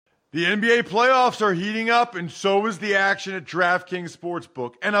The NBA playoffs are heating up, and so is the action at DraftKings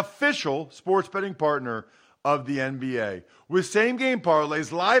Sportsbook, an official sports betting partner of the NBA. With same-game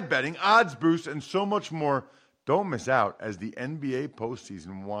parlays, live betting, odds boosts, and so much more, don't miss out as the NBA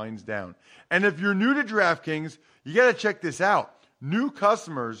postseason winds down. And if you're new to DraftKings, you got to check this out. New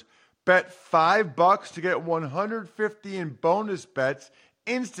customers bet $5 to get $150 in bonus bets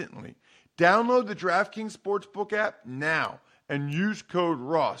instantly. Download the DraftKings Sportsbook app now and use code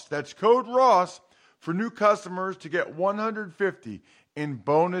Ross. That's code Ross for new customers to get $150 in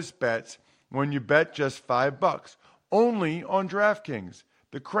bonus bets when you bet just $5. Only on DraftKings.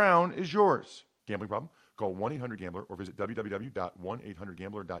 The crown is yours. Gambling problem? Call 1-800-GAMBLER or visit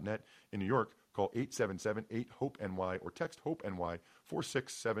www.1800gambler.net. In New York, call 877-8-HOPE-NY or text HOPE-NY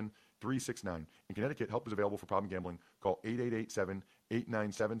 467-369. In Connecticut, help is available for problem gambling. Call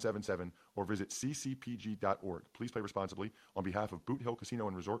 888-7-897-7777 or visit ccpg.org. Please play responsibly on behalf of Boot Hill Casino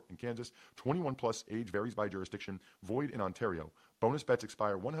and Resort in Kansas. 21 plus, age varies by jurisdiction. Void in Ontario. Bonus bets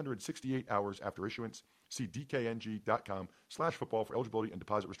expire 168 hours after issuance. See dkng.com/football for eligibility and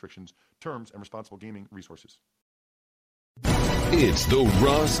deposit restrictions, terms, and responsible gaming resources. It's the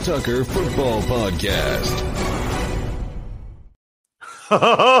Ross Tucker Football Podcast.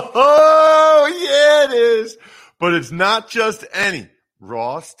 Oh, yeah, it is. But it's not just any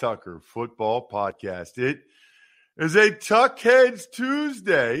Ross Tucker Football Podcast. It is a Tuckheads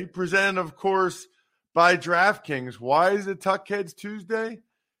Tuesday, presented, of course, by DraftKings. Why is it Tuckheads Tuesday?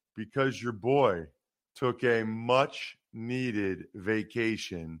 Because your boy took a much-needed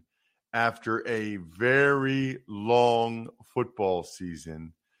vacation after a very long football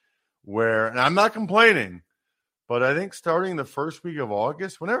season where, and I'm not complaining, but I think starting the first week of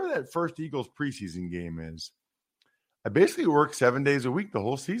August, whenever that first Eagles preseason game is, I basically work 7 days a week the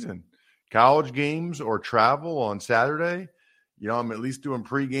whole season. College games or travel on Saturday. I'm at least doing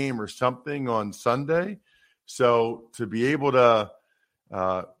pregame or something on Sunday. So to be able to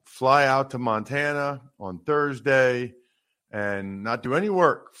fly out to Montana on Thursday and not do any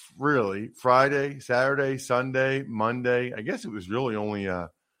work, really, Friday, Saturday, Sunday, Monday. I guess it was really only a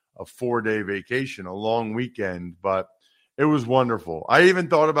 4-day vacation, a long weekend, but it was wonderful. I even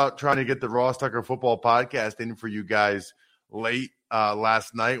thought about trying to get the Ross Tucker Football Podcast in for you guys late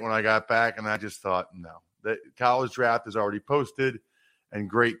last night when I got back, and I just thought, no. The college draft is already posted and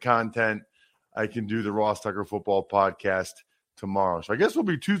great content. I can do the Ross Tucker Football Podcast tomorrow. So I guess we'll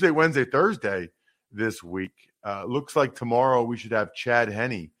be Tuesday, Wednesday, Thursday this week. Looks like tomorrow we should have Chad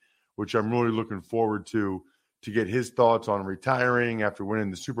Henne, which I'm really looking forward to get his thoughts on retiring after winning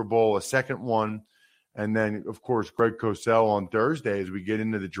the Super Bowl, a second one. And then, of course, Greg Cosell on Thursday as we get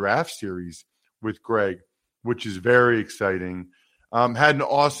into the draft series with Greg, which is very exciting. Had an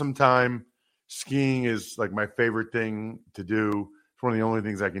awesome time. Skiing is like my favorite thing to do. It's one of the only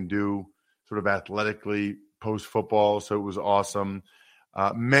things I can do sort of athletically post-football, so it was awesome.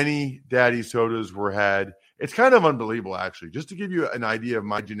 Many daddy sodas were had. It's kind of unbelievable, actually, just to give you an idea of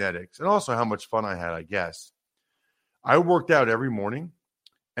my genetics and also how much fun I had, I guess. I worked out every morning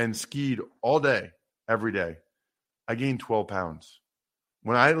and skied all day, every day. I gained 12 pounds.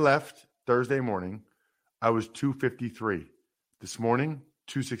 When I left Thursday morning, I was 253. This morning,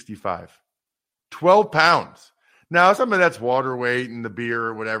 265. 12 pounds. Now, some of that's water weight and the beer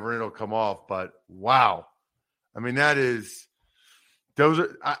or whatever, and it'll come off, but wow. I mean, I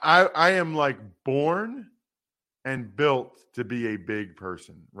am like born and built to be a big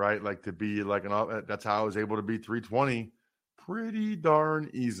person, right? Like to be like that's how I was able to be 320 pretty darn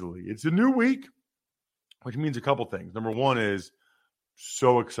easily. It's a new week, which means a couple things. Number one is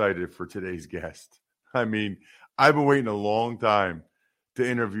so excited for today's guest. I mean, I've been waiting a long time to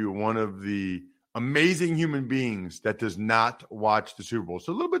interview one of the amazing human beings that does not watch the Super Bowl.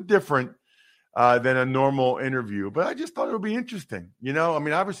 So a little bit different than a normal interview, but I just thought it would be interesting. I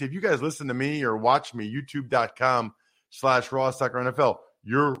mean, obviously, if you guys listen to me or watch me, youtube.com/Ross Tucker NFL,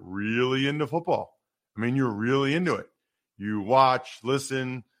 you're really into football. I mean, you're really into it. You watch,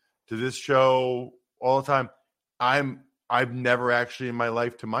 listen to this show all the time. I've never actually in my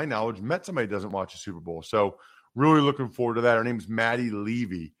life, to my knowledge, met somebody who doesn't watch the Super Bowl. So really looking forward to that. Her name's Maddy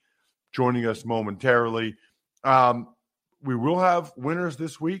Levy, joining us momentarily. We will have winners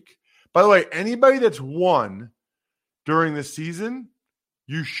this week. By the way, anybody that's won during the season,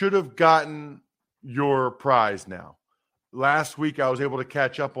 you should have gotten your prize now. Last week, I was able to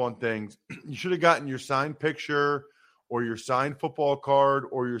catch up on things. You should have gotten your signed picture or your signed football card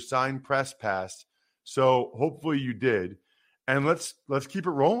or your signed press pass. So hopefully you did. And let's keep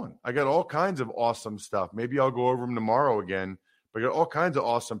it rolling. I got all kinds of awesome stuff. Maybe I'll go over them tomorrow again. But I got all kinds of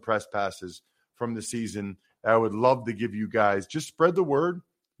awesome press passes from the season that I would love to give you guys. Just spread the word.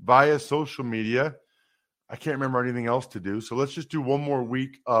 via social media. I can't remember anything else to do. So let's just do one more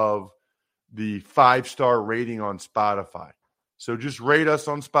week of the 5-star rating on Spotify. So just rate us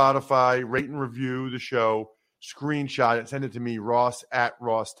on Spotify, rate and review the show, screenshot it, send it to me,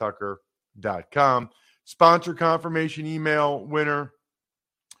 ross@rosstucker.com. Sponsor confirmation email winner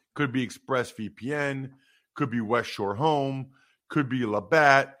could be ExpressVPN, could be West Shore Home, could be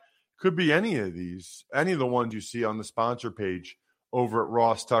Labatt, could be any of these, any of the ones you see on the sponsor page over at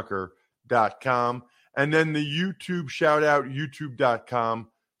rosstucker.com. And then the YouTube shout out,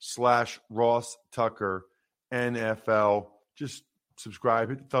 youtube.com/Ross Tucker NFL. Just subscribe,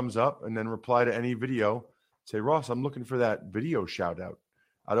 hit the thumbs up, and then reply to any video. Say, Ross, I'm looking for that video shout out.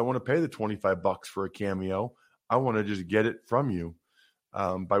 I don't want to pay the $25 for a cameo. I want to just get it from you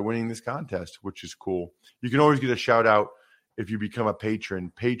by winning this contest, which is cool. You can always get a shout out if you become a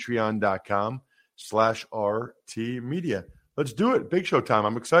patron, patreon.com/RT Media. Let's do it. Big Show time.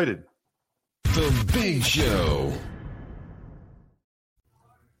 I'm excited. The Big Show.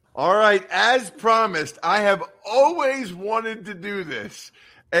 All right. As promised, I have always wanted to do this.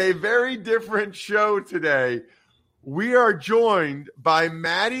 A very different show today. We are joined by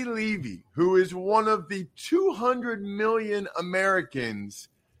Maddy Levy, who is one of the 200 million Americans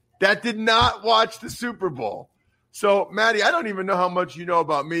that did not watch the Super Bowl. So, Maddy, I don't even know how much you know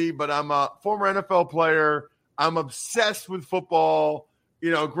about me, but I'm a former NFL player. I'm obsessed with football,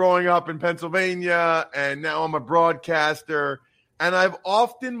 growing up in Pennsylvania, and now I'm a broadcaster. And I've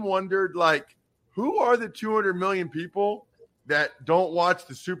often wondered, who are the 200 million people that don't watch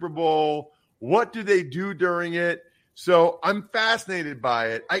the Super Bowl? What do they do during it? So I'm fascinated by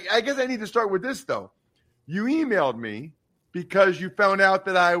it. I guess I need to start with this, though. You emailed me because you found out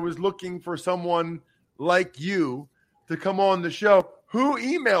that I was looking for someone like you to come on the show. Who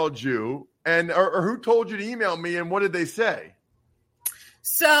emailed you or who told you to email me, and what did they say?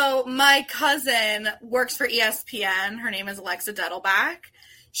 So my cousin works for ESPN. Her name is Alexa Dettelbach.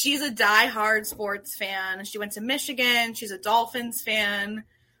 She's a diehard sports fan. She went to Michigan. She's a Dolphins fan,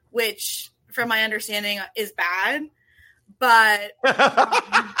 which, from my understanding, is bad. But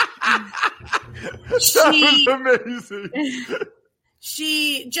Sounds amazing.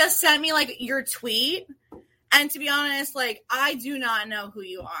 She just sent me your tweet, and to be honest, I do not know who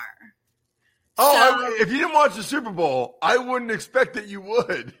you are. Oh, if you didn't watch the Super Bowl, I wouldn't expect that you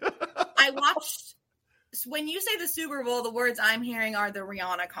would. I watched. When you say the Super Bowl, the words I'm hearing are the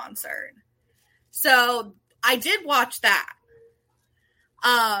Rihanna concert. So I did watch that.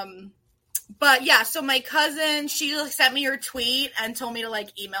 But yeah, so my cousin, she sent me her tweet and told me to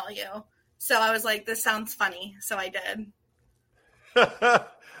email you. So I was like, this sounds funny. So I did.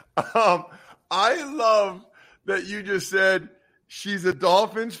 I love that you just said she's a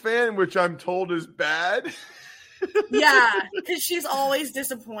Dolphins fan, which I'm told is bad. Yeah, because she's always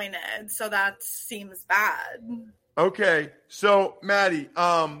disappointed. So that seems bad. Okay. So, Maddy,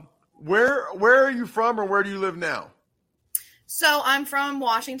 where are you from, or where do you live now? So I'm from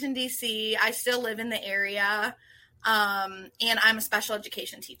Washington, D.C. I still live in the area, and I'm a special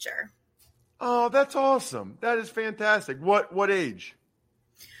education teacher. Oh, that's awesome. That is fantastic. What age?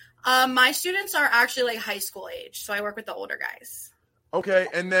 My students are actually high school age, so I work with the older guys. Okay,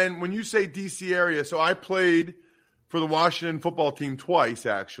 and then when you say D.C. area, so I played for the Washington football team twice,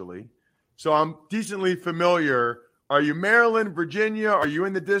 actually. So I'm decently familiar. Are you Maryland, Virginia? Are you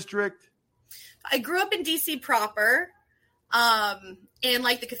in the district? I grew up in D.C. proper, in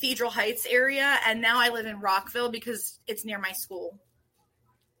the Cathedral Heights area, and now I live in Rockville because it's near my school.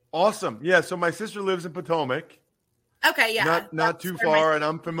 Awesome. Yeah, so my sister lives in Potomac. Okay, yeah. Not too far, and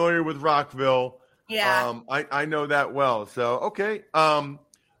I'm familiar with Rockville. Yeah. I know that well. So, okay. All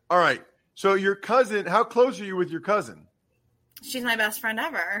right. So your cousin, how close are you with your cousin? She's my best friend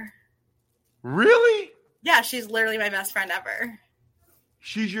ever. Really? Yeah, she's literally my best friend ever.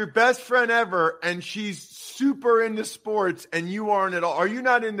 She's your best friend ever, and she's super into sports, and you aren't at all. Are you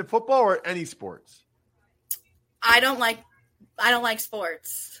not into football or any sports? I don't like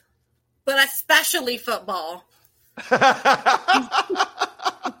sports, but especially football.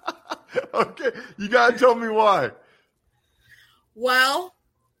 Okay, you gotta tell me why. Well,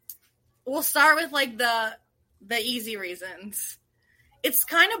 we'll start with the easy reasons. It's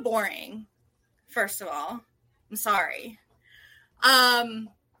kind of boring, first of all. I'm sorry.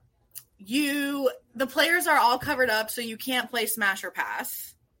 The players are all covered up, so you can't play smash or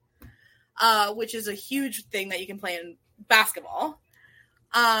pass, which is a huge thing that you can play in basketball.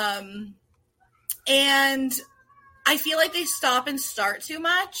 And I feel like they stop and start too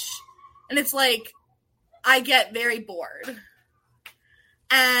much, and it's I get very bored.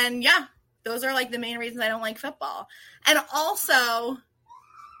 And yeah, those are the main reasons I don't like football. And also,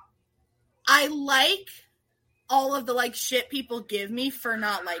 I like all of the like shit people give me for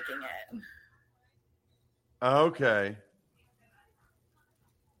not liking it. Okay.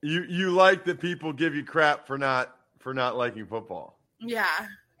 You like that people give you crap for not liking football. Yeah.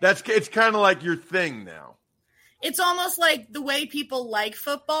 It's kind of like your thing now. It's almost like the way people like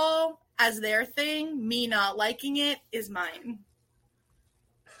football as their thing, me not liking it is mine.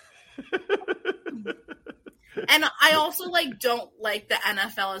 And I also like don't like the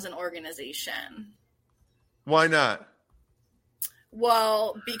NFL as an organization. Why not?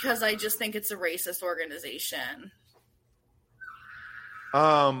 Well, because I just think it's a racist organization.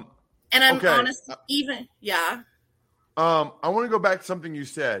 And I'm honestly yeah. I want to go back to something you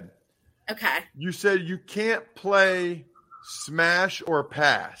said. Okay. You said you can't play smash or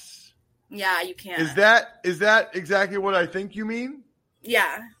pass. Yeah, you can't. Is that exactly what I think you mean?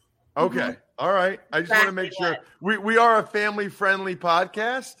 Yeah. Okay. Mm-hmm. All right. I just want to make sure we are a family-friendly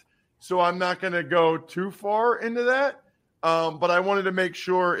podcast, so I'm not going to go too far into that. But I wanted to make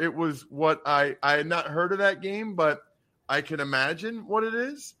sure it was what I had not heard of that game, but I can imagine what it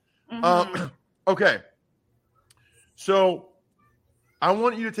is. Mm-hmm. Okay. So I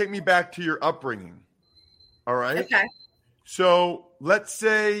want you to take me back to your upbringing. All right. Okay. So let's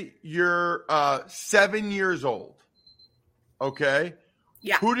say you're 7 years old. Okay.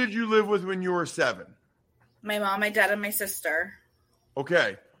 Yeah. Who did you live with when you were 7? My mom, my dad, and my sister.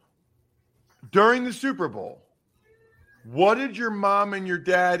 Okay. During the Super Bowl, what did your mom and your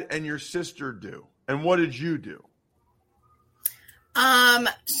dad and your sister do? And what did you do?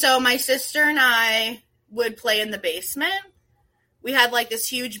 So my sister and I would play in the basement. We had like this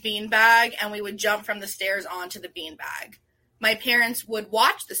huge beanbag and we would jump from the stairs onto the beanbag. My parents would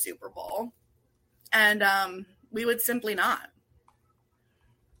watch the Super Bowl and we would simply not.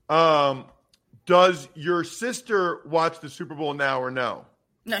 Does your sister watch the Super Bowl now or no?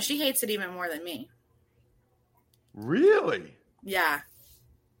 No, she hates it even more than me. Really? Yeah.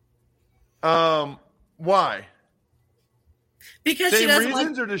 Why? Because same she doesn't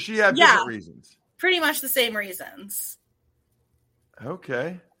reasons, like, or does she have different reasons? Pretty much the same reasons.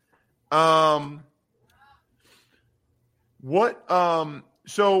 Okay. So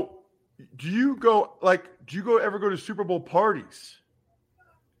do you ever go to Super Bowl parties?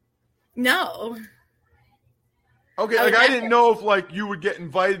 No. Okay, I didn't know if you would get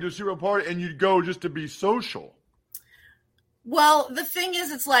invited to a Super Bowl party and you'd go just to be social. Well, the thing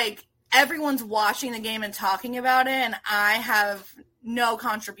is, it's like everyone's watching the game and talking about it, and I have no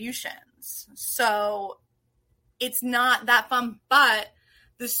contributions. So it's not that fun, but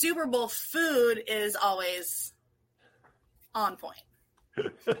the Super Bowl food is always on point.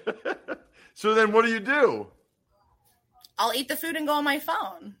 So then what do? I'll eat the food and go on my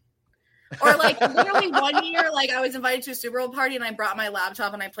phone. Or literally 1 year, I was invited to a Super Bowl party and I brought my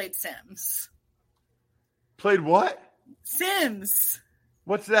laptop and I played Sims. Played what? Sims.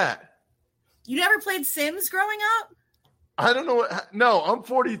 What's that? You never played Sims growing up? I don't know. No, I'm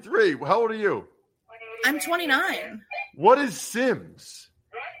 43. How old are you? I'm 29. What is Sims?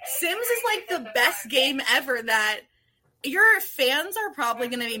 Sims is the best game ever that your fans are probably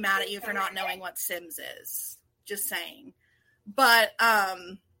going to be mad at you for not knowing what Sims is. Just saying. But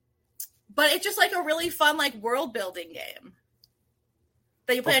it's just a really fun world building game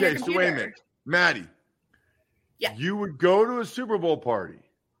that you play on your computer. So wait a minute. Maddy. Yeah. You would go to a Super Bowl party.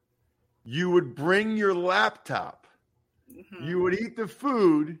 You would bring your laptop. Mm-hmm. You would eat the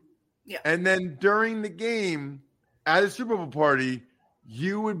food. Yeah. And then during the game at a Super Bowl party,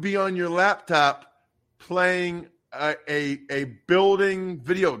 you would be on your laptop playing a building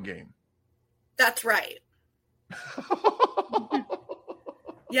video game. That's right.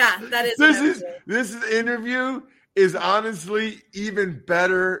 Yeah, that is. This interview is honestly even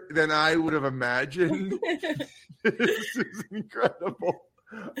better than I would have imagined. This is incredible.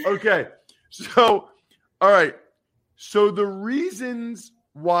 Okay. So, all right. So the reasons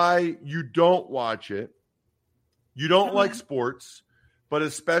why you don't watch it, you don't like sports, but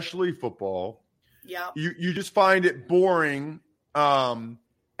especially football. Yeah. You just find it boring, and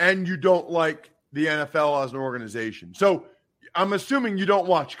you don't like the NFL as an organization. So I'm assuming you don't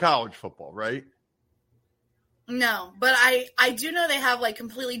watch college football, right? No, but I do know they have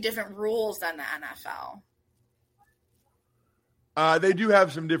completely different rules than the NFL. They do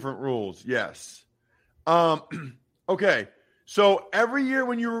have some different rules, yes. Okay, so every year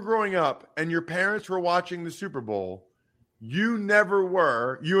when you were growing up and your parents were watching the Super Bowl, you never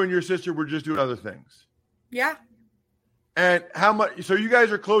were. You and your sister were just doing other things. Yeah. And how much? So you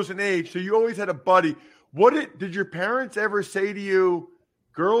guys are close in age, so you always had a buddy. Did your parents ever say to you,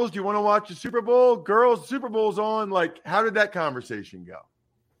 girls, do you want to watch the Super Bowl? Girls, the Super Bowl's on. How did that conversation go?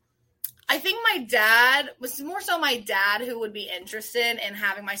 I think my dad was more so my dad who would be interested in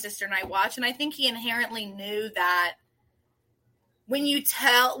having my sister and I watch. And I think he inherently knew that when you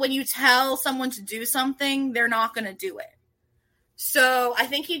tell someone to do something, they're not going to do it. So I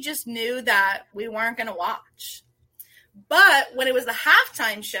think he just knew that we weren't going to watch. But when it was the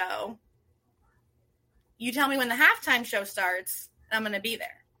halftime show, you tell me when the halftime show starts, I'm going to be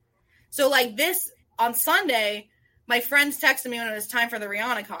there. So like this on Sunday, my friends texted me when it was time for the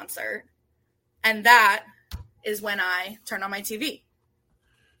Rihanna concert. And that is when I turned on my TV.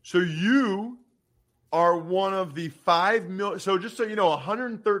 So you are one of the 5 million. So just so you know,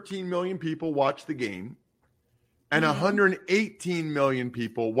 113 million people watch the game and 118 million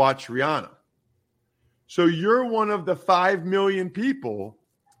people watch Rihanna. So you're one of the 5 million people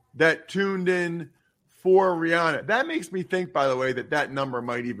that tuned in for Rihanna. That makes me think, by the way, that number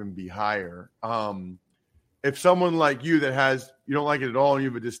might even be higher. If someone like you you don't like it at all and you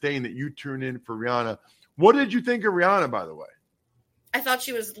have a disdain that you tune in for Rihanna. What did you think of Rihanna, by the way? I thought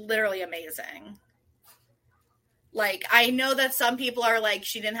she was literally amazing. Like, I know that some people are like,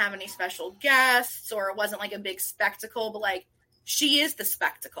 she didn't have any special guests or it wasn't like a big spectacle, but like, she is the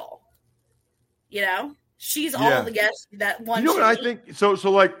spectacle. You know? She's all the guests that one. You know what I think? So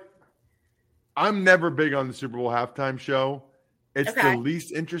like, I'm never big on the Super Bowl halftime show. It's the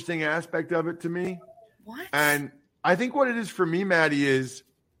least interesting aspect of it to me. What? And I think what it is for me, Maddy, is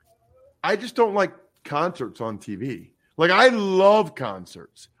I just don't like concerts on TV. Like, I love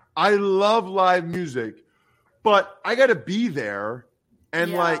concerts. I love live music, but I got to be there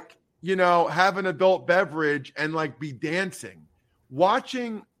and like, you know, have an adult beverage and like be dancing.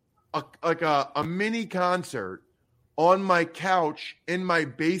 Watching a mini concert on my couch in my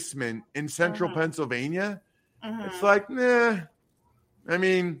basement in central Pennsylvania, it's like, nah. I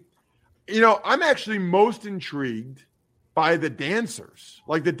mean, you know, I'm actually most intrigued by the dancers.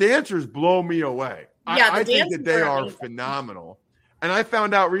 Like, the dancers blow me away. I think that they are phenomenal. And I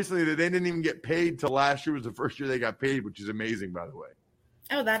found out recently that they didn't even get paid till last year was the first year they got paid, which is amazing, by the way.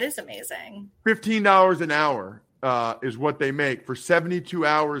 Oh, that is amazing. $15 an hour is what they make for 72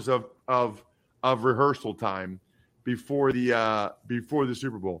 hours of rehearsal time before the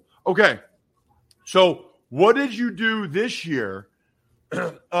Super Bowl. Okay, so what did you do this year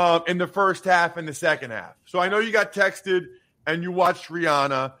in the first half and the second half? So I know you got texted and you watched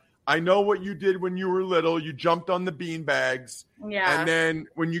Rihanna. I know what you did when you were little. You jumped on the bean bags. Yeah. And then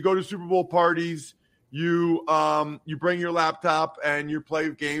when you go to Super Bowl parties, you bring your laptop and you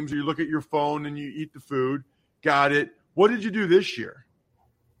play games, or you look at your phone and you eat the food. Got it. What did you do this year?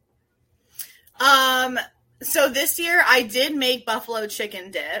 So this year I did make buffalo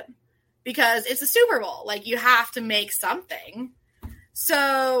chicken dip because it's a Super Bowl. Like, you have to make something.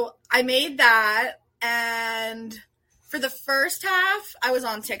 So I made that, and for the first half, I was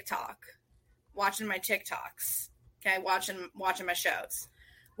on TikTok, watching my TikToks. Okay, watching my shows.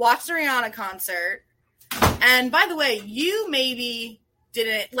 Watched the Rihanna concert. And by the way, you maybe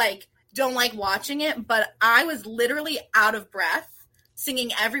don't like watching it, but I was literally out of breath,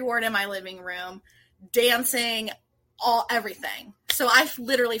 singing every word in my living room, dancing, everything. So I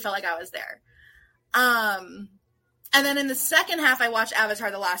literally felt like I was there. And then in the second half, I watched Avatar: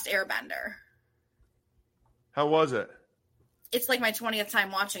 The Last Airbender. How was it? It's like my 20th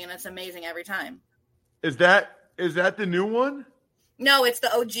time watching, and it's amazing every time. Is that the new one? No, it's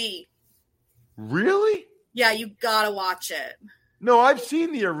the OG. Really? Yeah, you gotta watch it. No, I've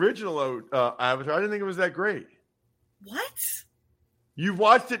seen the original Avatar. I didn't think it was that great. What? You've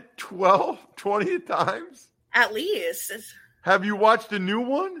watched it 20 times? At least. Have you watched the new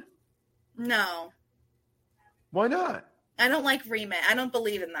one? No. Why not? I don't like remake. I don't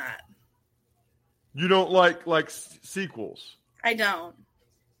believe in that. You don't like sequels? I don't.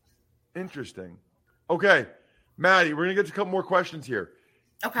 Interesting. Okay, Maddy, we're going to get to a couple more questions here.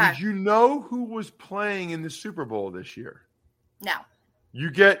 Okay. Did you know who was playing in the Super Bowl this year? No. You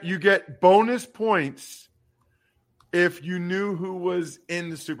get bonus points if you knew who was in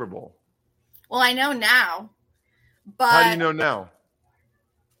the Super Bowl. Well, I know now. But how do you know now?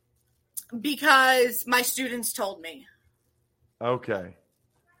 Because my students told me. Okay.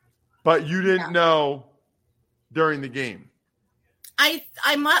 But you didn't know during the game. I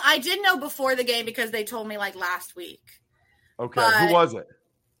did know before the game because they told me like last week. Okay. But who was it?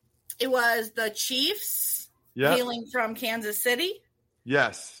 It was the Chiefs, hailing from Kansas City.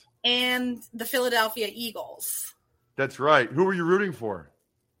 Yes. And the Philadelphia Eagles. That's right. Who were you rooting for?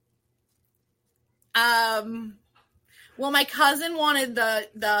 Well, my cousin wanted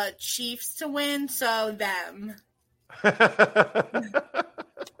the Chiefs to win, so them.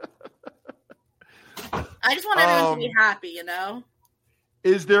 I just want everyone to be happy, you know?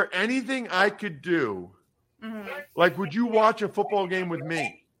 is there anything I could do? Mm-hmm. Like, would you watch a football game with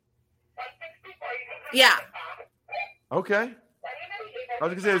me? Yeah. Okay. I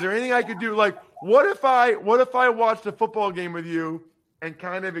was gonna say, is there anything I could do? Like, what if I watched a football game with you and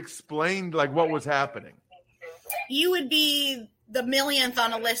kind of explained like what was happening? You would be the millionth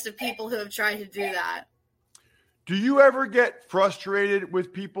on a list of people who have tried to do that. Do you ever get frustrated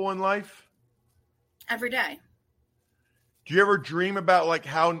with people in life? Every day. Do you ever dream about like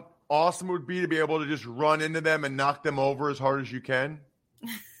how awesome it would be to be able to just run into them and knock them over as hard as you can?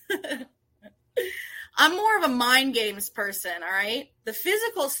 I'm more of a mind games person, all right? The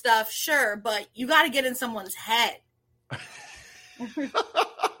physical stuff, sure, but you got to get in someone's head.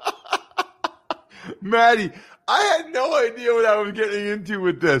 Maddy, I had no idea what I was getting into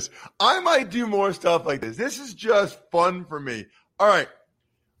with this. I might do more stuff like this. This is just fun for me. All right.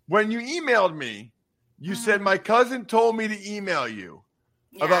 When you emailed me, you said my cousin told me to email you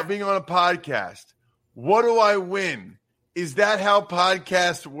about being on a podcast. What do I win? Is that how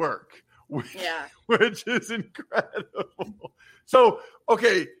podcasts work? Yeah. Which is incredible. So,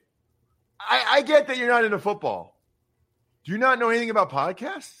 okay, I get that you're not into football. Do you not know anything about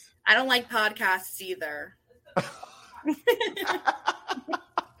podcasts? I don't like podcasts either.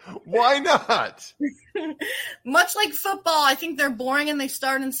 Why not? Much like football, I think they're boring and they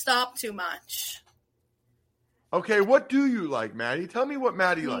start and stop too much. Okay, what do you like, Maddy? Tell me what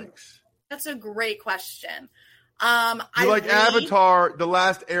Maddy likes. That's a great question. You like Avatar, The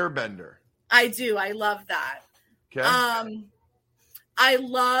Last Airbender. I do. I love that. Okay. I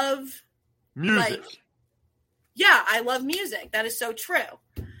love music. I love music. That is so true.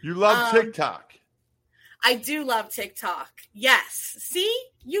 You love TikTok. I do love TikTok. Yes. See?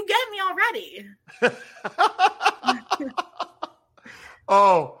 You get me already.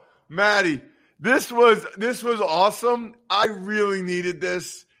 Oh, Maddy, this was awesome. I really needed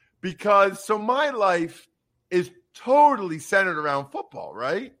this because my life is totally centered around football,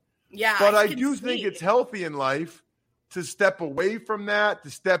 right? Yeah. But I do think it's healthy in life to step away from that,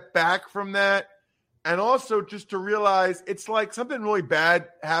 to step back from that. And also just to realize it's like something really bad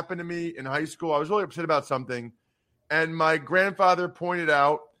happened to me in high school. I was really upset about something. And my grandfather pointed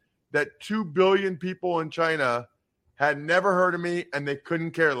out that 2 billion people in China had never heard of me and they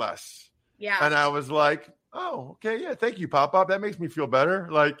couldn't care less. Yeah. And I was like, oh, okay. Yeah. Thank you, Pop-Up. That makes me feel better.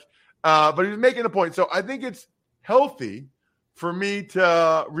 But he was making a point. So I think it's healthy for me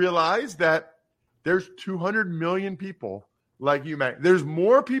to realize that there's 200 million people like you, Maddy. There's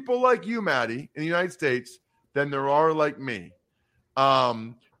more people like you, Maddy, in the United States than there are like me.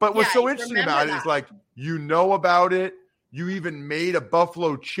 But what's so interesting about it is like, you know about it. You even made a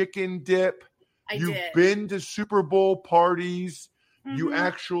buffalo chicken dip. You've been to Super Bowl parties. Mm-hmm. You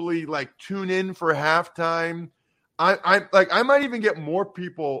actually like tune in for halftime. I might even get more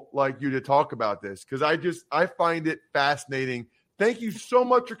people like you to talk about this because I find it fascinating. Thank you so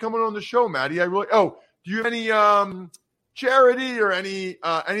much for coming on the show, Maddy. Do you have any charity or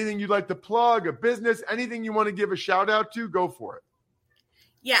anything you'd like to plug, a business, anything you want to give a shout out to? Go for it.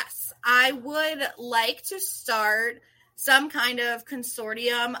 Yes, I would like to start some kind of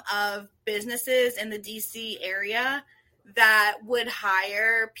consortium of businesses in the DC area that would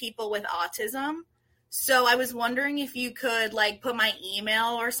hire people with autism. So I was wondering if you could like put my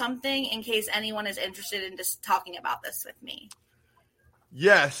email or something in case anyone is interested in just talking about this with me.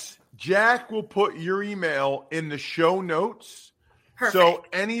 Yes, Jack will put your email in the show notes. Perfect. So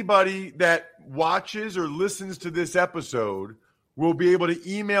anybody that watches or listens to this episode will be able to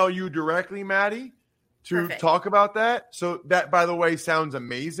email you directly, Maddy, to talk about that. So that, by the way, sounds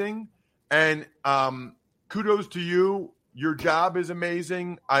amazing. And kudos to you. Your job is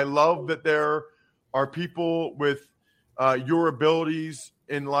amazing. I love that there are people with your abilities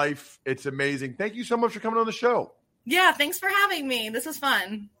in life. It's amazing. Thank you so much for coming on the show. Yeah, thanks for having me. This was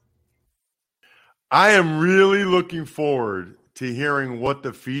fun. I am really looking forward to hearing what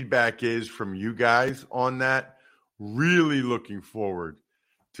the feedback is from you guys on that. Really looking forward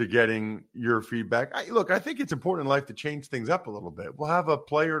to getting your feedback. I think it's important in life to change things up a little bit. We'll have a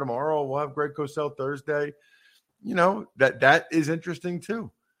player tomorrow. We'll have Greg Cosell Thursday. You know, that is interesting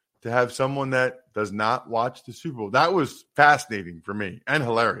too, to have someone that does not watch the Super Bowl. That was fascinating for me and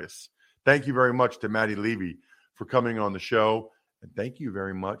hilarious. Thank you very much to Maddy Levy for coming on the show. And thank you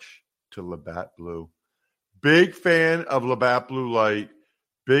very much to Labatt Blue. Big fan of Labatt Blue Light.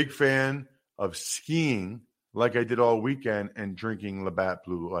 Big fan of skiing like I did all weekend and drinking Labatt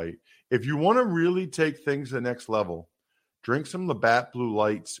Blue Light. If you want to really take things to the next level, drink some Labatt Blue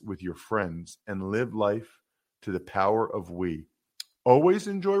Lights with your friends and live life to the power of we. Always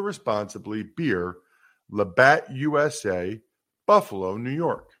enjoy responsibly. Beer, Labatt USA, Buffalo, New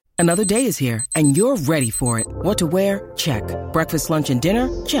York. Another day is here, and you're ready for it. What to wear? Check. Breakfast, lunch, and dinner?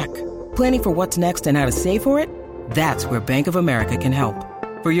 Check. Planning for what's next and how to save for it? That's where Bank of America can help.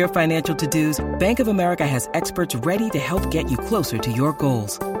 For your financial to-dos, Bank of America has experts ready to help get you closer to your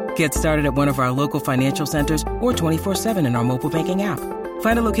goals. Get started at one of our local financial centers or 24/7 in our mobile banking app.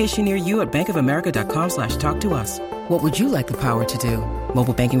 Find a location near you at bankofamerica.com/talktous. What would you like the power to do?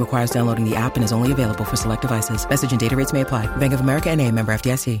 Mobile banking requires downloading the app and is only available for select devices. Message and data rates may apply. Bank of America N.A., member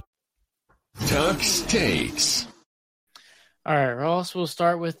FDIC. Tuck's Takes. All right, Ross, we'll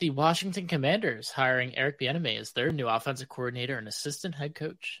start with the Washington Commanders hiring Eric Bieniemy as their new offensive coordinator and assistant head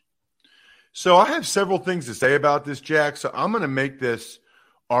coach. So I have several things to say about this, Jack. So I'm going to make this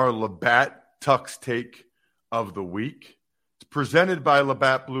our Labatt Tuck's Take of the week. It's presented by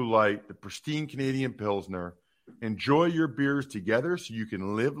Labatt Blue Light, the pristine Canadian Pilsner. Enjoy your beers together so you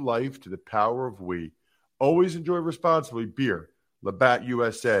can live life to the power of we. Always enjoy responsibly. Beer, Labatt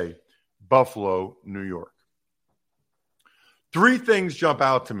USA, Buffalo, New York. Three things jump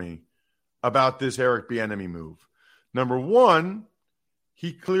out to me about this Eric Bieniemy move. Number one,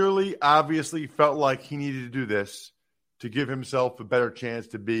 he clearly, obviously felt like he needed to do this to give himself a better chance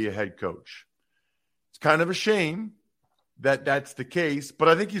to be a head coach. It's kind of a shame that that's the case, but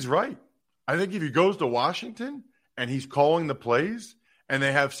I think he's right. I think if he goes to Washington and he's calling the plays and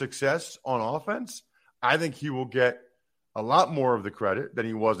they have success on offense, I think he will get a lot more of the credit than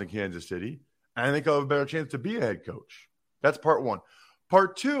he was in Kansas City. And I think he'll have a better chance to be a head coach. That's part one.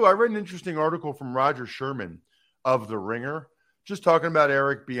 Part two, I read an interesting article from Roger Sherman of The Ringer, just talking about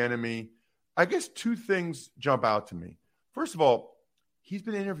Eric Bieniemy. I guess two things jump out to me. First of all, he's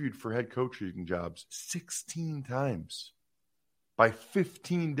been interviewed for head coaching jobs 16 times by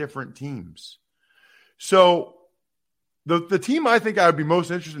 15 different teams. So the team I think I would be most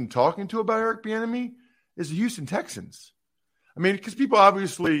interested in talking to about Eric Bieniemy is the Houston Texans. I mean, because people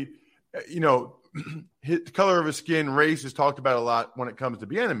obviously, the color of his skin, race is talked about a lot when it comes to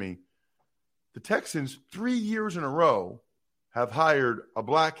Bieniemy. The Texans, 3 years in a row, have hired a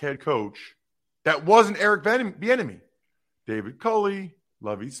black head coach that wasn't Eric Bieniemy. David Culley,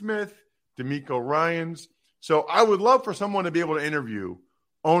 Levy Smith, D'Amico Ryans. So I would love for someone to be able to interview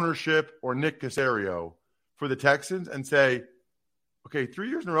ownership or Nick Caserio for the Texans and say, okay, 3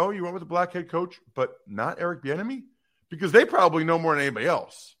 years in a row you went with a black head coach, but not Eric Bieniemy? Because they probably know more than anybody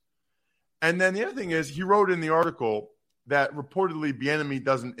else. And then the other thing is he wrote in the article that reportedly Bieniemy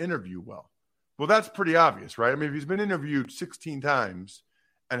doesn't interview well. Well, that's pretty obvious, right? I mean, if he's been interviewed 16 times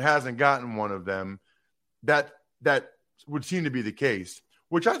and hasn't gotten one of them, that would seem to be the case,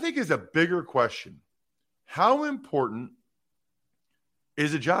 which I think is a bigger question. How important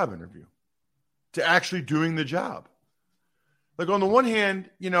is a job interview to actually doing the job? Like on the one hand,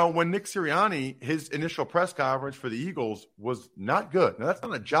 when Nick Sirianni, his initial press conference for the Eagles was not good. Now, that's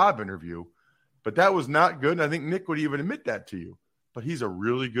not a job interview, but that was not good. And I think Nick would even admit that to you. But he's a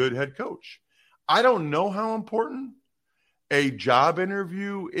really good head coach. I don't know how important a job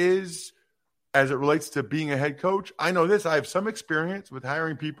interview is as it relates to being a head coach. I know this. I have some experience with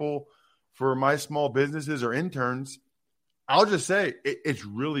hiring people for my small businesses or interns. I'll just say it's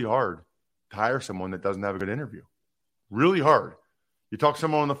really hard to hire someone that doesn't have a good interview. Really hard. You talk to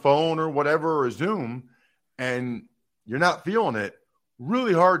someone on the phone or whatever or Zoom and you're not feeling it.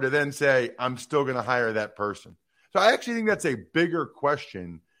 Really hard to then say, I'm still going to hire that person. So I actually think that's a bigger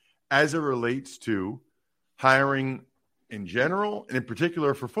question as it relates to hiring in general and in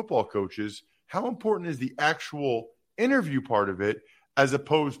particular for football coaches. How important is the actual interview part of it as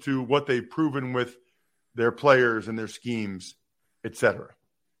opposed to what they've proven with their players and their schemes, etc.?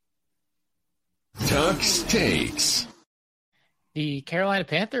 Tuck's Takes. The Carolina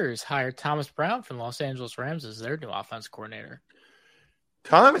Panthers hired Thomas Brown from the Los Angeles Rams as their new offense coordinator.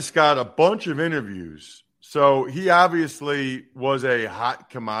 Thomas got a bunch of interviews. So he obviously was a hot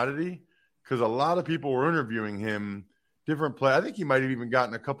commodity because a lot of people were interviewing him, different play. I think he might have even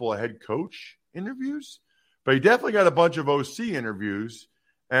gotten a couple of head coach interviews, but he definitely got a bunch of OC interviews,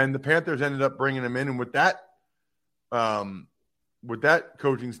 and the Panthers ended up bringing him in. And with that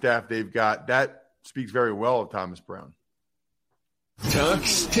coaching staff they've got, that speaks very well of Thomas Brown.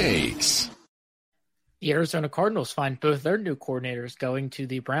 Tuck's Takes. The Arizona Cardinals find both their new coordinators going to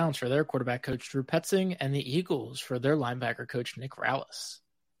the Browns for their quarterback coach Drew Petzing and the Eagles for their linebacker coach Nick Rallis.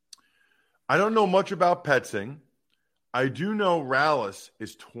 I don't know much about Petzing. I do know Rallis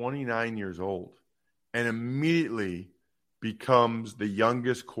is 29 years old and immediately becomes the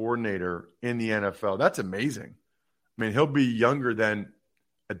youngest coordinator in the NFL. That's amazing. I mean, he'll be younger than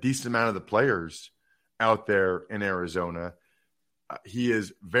a decent amount of the players out there in Arizona. He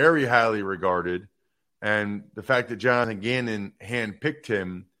is very highly regarded And the fact that Jonathan Gannon handpicked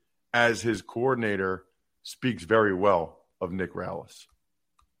him as his coordinator speaks very well of Nick Rallis.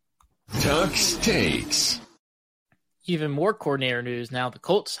 Tuck's Takes. Even more coordinator news now. The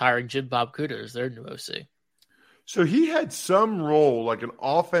Colts hiring Jim Bob Cooter as their new OC. So he had some role, like an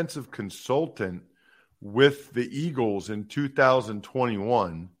offensive consultant with the Eagles in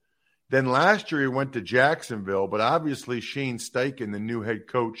 2021. Then last year he went to Jacksonville, but obviously Shane Steichen, the new head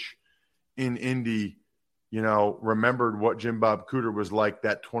coach in Indy, remembered what Jim Bob Cooter was like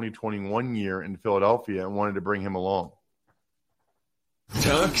that 2021 year in Philadelphia and wanted to bring him along.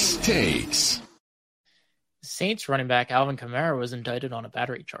 Tuck's Takes. Saints running back Alvin Kamara was indicted on a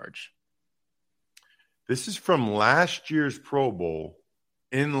battery charge. This is from last year's Pro Bowl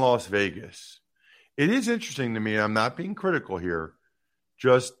in Las Vegas. It is interesting to me, and I'm not being critical here,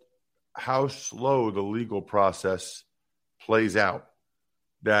 just how slow the legal process plays out.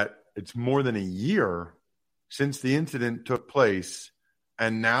 That it's more than a year since the incident took place,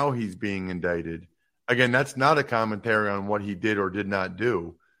 and now he's being indicted. Again, that's not a commentary on what he did or did not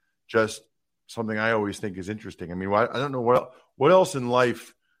do, just something I always think is interesting. I mean, I don't know what else in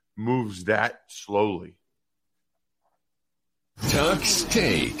life moves that slowly. Tuck's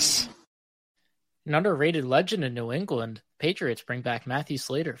Takes. An underrated legend in New England, Patriots bring back Matthew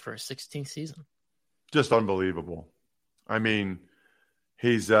Slater for his 16th season. Just unbelievable. I mean,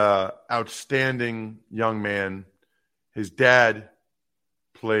 he's an outstanding young man. His dad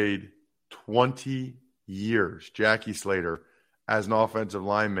played 20 years, Jackie Slater, as an offensive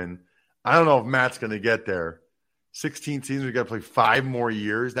lineman. I don't know if Matt's going to get there. 16 seasons, we got to play 5 more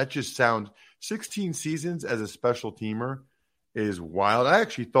years. That just sounds 16 seasons as a special teamer is wild. I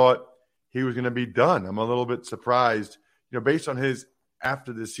actually thought he was going to be done. I'm a little bit surprised, based on his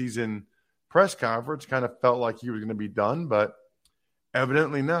after the season press conference, kind of felt like he was going to be done, but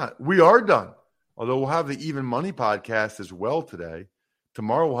evidently not. We are done. Although we'll have the Even Money podcast as well today.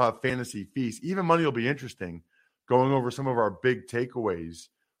 Tomorrow we'll have Fantasy Feast. Even Money will be interesting, going over some of our big takeaways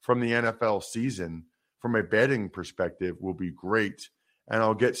from the NFL season from a betting perspective will be great. And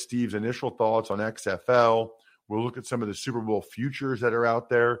I'll get Steve's initial thoughts on XFL. We'll look at some of the Super Bowl futures that are out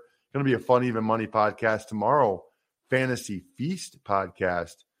there. Going to be a fun Even Money podcast tomorrow. Fantasy Feast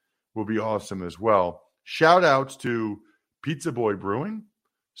podcast will be awesome as well. Shout outs to Pizza Boy Brewing,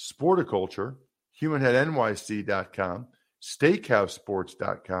 Sporticulture, HumanHeadNYC.com,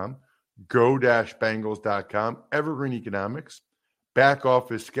 SteakhouseSports.com, Go-Bangles.com, Evergreen Economics,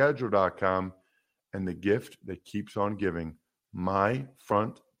 BackOfficeSchedule.com, and the gift that keeps on giving,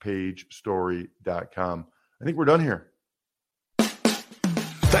 MyFrontPageStory.com. I think we're done here.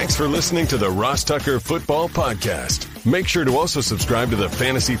 Thanks for listening to the Ross Tucker Football Podcast. Make sure to also subscribe to the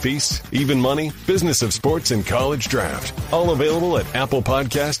Fantasy Feast, Even Money, Business of Sports, and College Draft. All available at Apple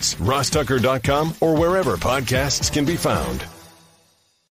Podcasts, RossTucker.com, or wherever podcasts can be found.